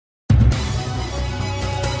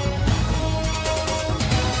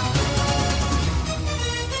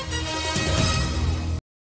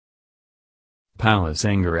palace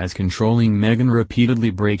anger as controlling Meghan repeatedly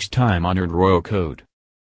breaks time-honored royal code.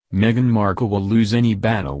 Meghan Markle will lose any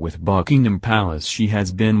battle with Buckingham Palace. She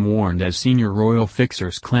has been warned as senior royal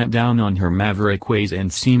fixers clamp down on her maverick ways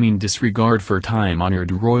and seeming disregard for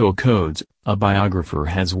time-honored royal codes, a biographer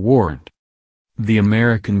has warned. The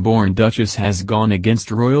American-born Duchess has gone against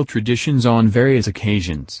royal traditions on various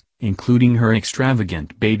occasions, including her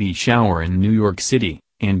extravagant baby shower in New York City,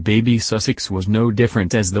 and baby Sussex was no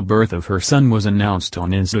different as the birth of her son was announced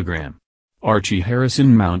on Instagram. Archie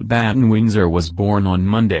Harrison Mountbatten Windsor was born on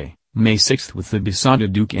Monday, May 6 , with the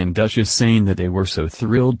besotted Duke and Duchess saying that they were so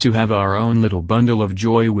thrilled to have our own little bundle of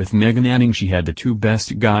joy, with Meghan adding she had the two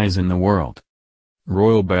best guys in the world.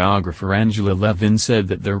 Royal biographer Angela Levin said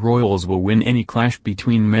that the royals will win any clash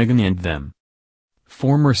between Meghan and them.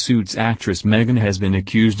 Former Suits actress Meghan has been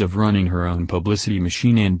accused of running her own publicity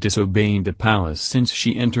machine and disobeying the palace since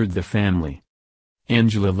she entered the family.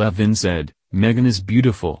 Angela Levin said, "Meghan is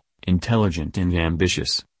beautiful, intelligent and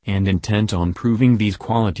ambitious, and intent on proving these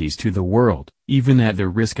qualities to the world, even at the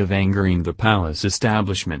risk of angering the palace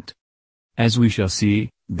establishment. As we shall see,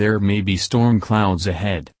 there may be storm clouds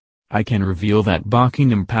ahead. I can reveal that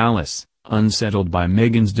Buckingham Palace, unsettled by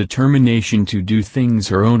Meghan's determination to do things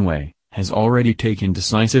her own way, has already taken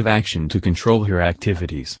decisive action to control her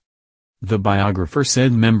activities." The biographer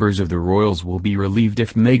said members of the royals will be relieved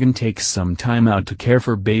if Meghan takes some time out to care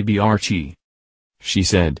for baby Archie. She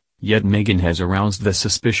said, "Yet Meghan has aroused the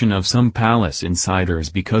suspicion of some palace insiders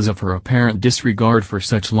because of her apparent disregard for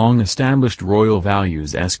such long-established royal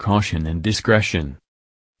values as caution and discretion."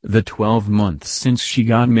 The 12 months since she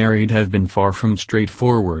got married have been far from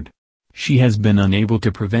straightforward. She has been unable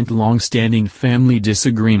to prevent long-standing family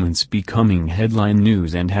disagreements becoming headline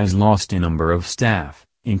news and has lost a number of staff,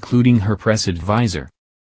 including her press advisor.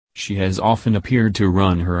 She has often appeared to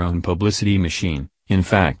run her own publicity machine, in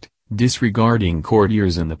fact, disregarding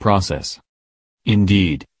courtiers in the process.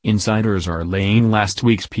 Indeed, insiders are laying last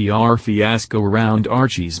week's PR fiasco around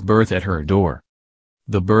Archie's birth at her door.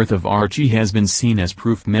 The birth of Archie has been seen as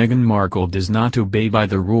proof Meghan Markle does not obey by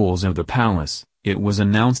the rules of the palace. It was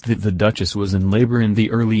announced that the Duchess was in labor in the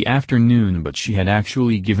early afternoon, but she had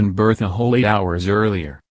actually given birth a whole 8 hours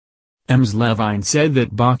earlier. Ms. Levine said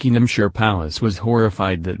that Buckinghamshire Palace was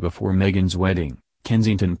horrified that before Meghan's wedding,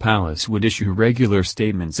 Kensington Palace would issue regular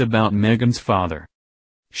statements about Meghan's father.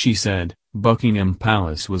 She said, "Buckingham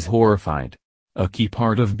Palace was horrified. A key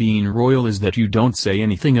part of being royal is that you don't say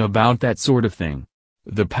anything about that sort of thing.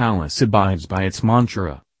 The palace abides by its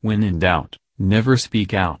mantra, when in doubt, never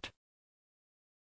speak out."